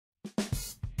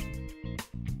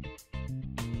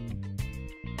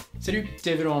Salut,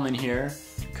 David Ullman here,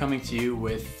 coming to you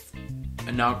with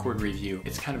an awkward review.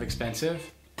 It's kind of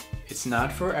expensive, it's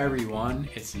not for everyone,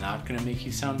 it's not gonna make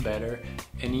you sound better,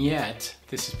 and yet,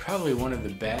 this is probably one of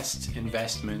the best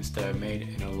investments that I've made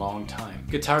in a long time.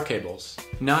 Guitar cables.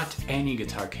 Not any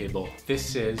guitar cable.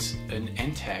 This is an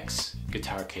Intex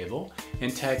guitar cable.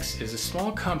 Intex is a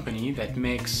small company that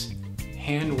makes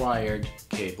hand-wired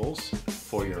cables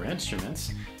for your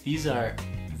instruments. These are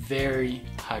very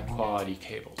high quality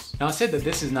cables. Now I said that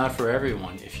this is not for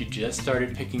everyone. If you just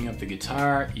started picking up the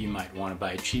guitar, you might want to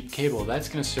buy a cheap cable. That's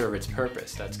going to serve its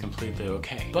purpose. That's completely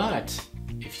okay. But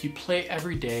if you play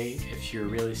every day, if you're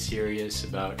really serious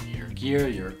about your gear,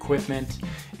 your equipment,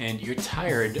 and you're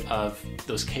tired of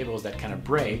those cables that kind of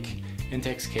break,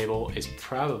 Intex cable is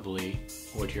probably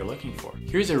what you're looking for.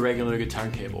 Here's a regular guitar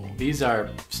cable. These are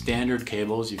standard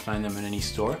cables, you find them in any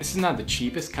store. This is not the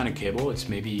cheapest kind of cable, it's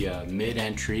maybe a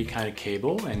mid-entry kind of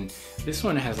cable, and this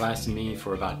one has lasted me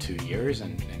for about 2 years,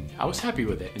 and I was happy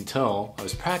with it until I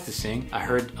was practicing. I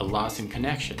heard a loss in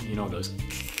connection, you know, those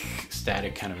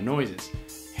static kind of noises.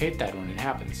 Hate that when it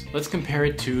happens. Let's compare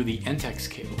it to the Intex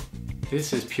cable.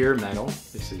 This is pure metal.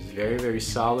 This is very, very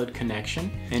solid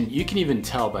connection. And you can even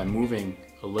tell by moving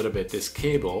a little bit this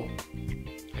cable,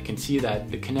 I can see that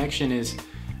the connection is,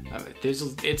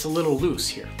 it's a little loose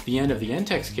here. The end of the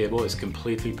Intex cable is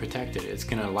completely protected. It's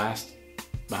gonna last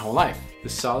my whole life. The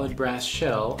solid brass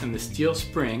shell and the steel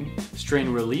spring strain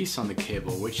release on the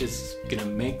cable, which is gonna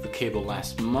make the cable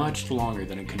last much longer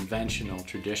than a conventional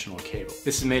traditional cable.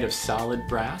 This is made of solid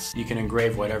brass. You can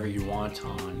engrave whatever you want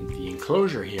on the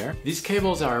enclosure here. These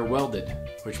cables are welded,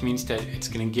 which means that it's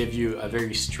gonna give you a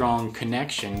very strong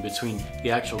connection between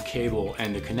the actual cable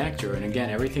and the connector. And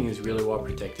again, everything is really well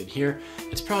protected here.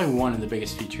 It's probably one of the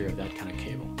biggest features of that kind of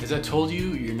cable. As I told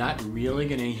you, you're not really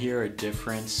gonna hear a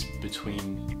difference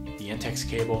between the Intex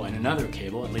cable and another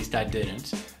cable, at least I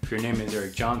didn't. If your name is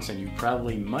Eric Johnson, you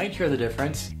probably might hear the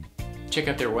difference. Check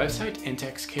out their website,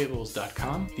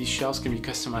 intexcables.com. These shells can be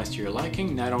customized to your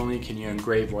liking. Not only can you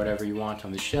engrave whatever you want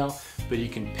on the shell, but you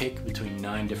can pick between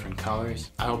 9 different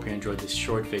colors. I hope you enjoyed this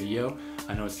short video.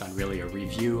 I know it's not really a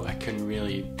review. I couldn't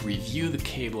really review the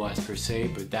cable as per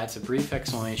se, but that's a brief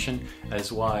explanation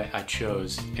as why I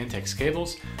chose Intex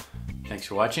cables. Thanks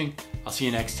for watching. I'll see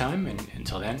you next time, and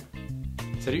until then,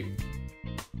 salut!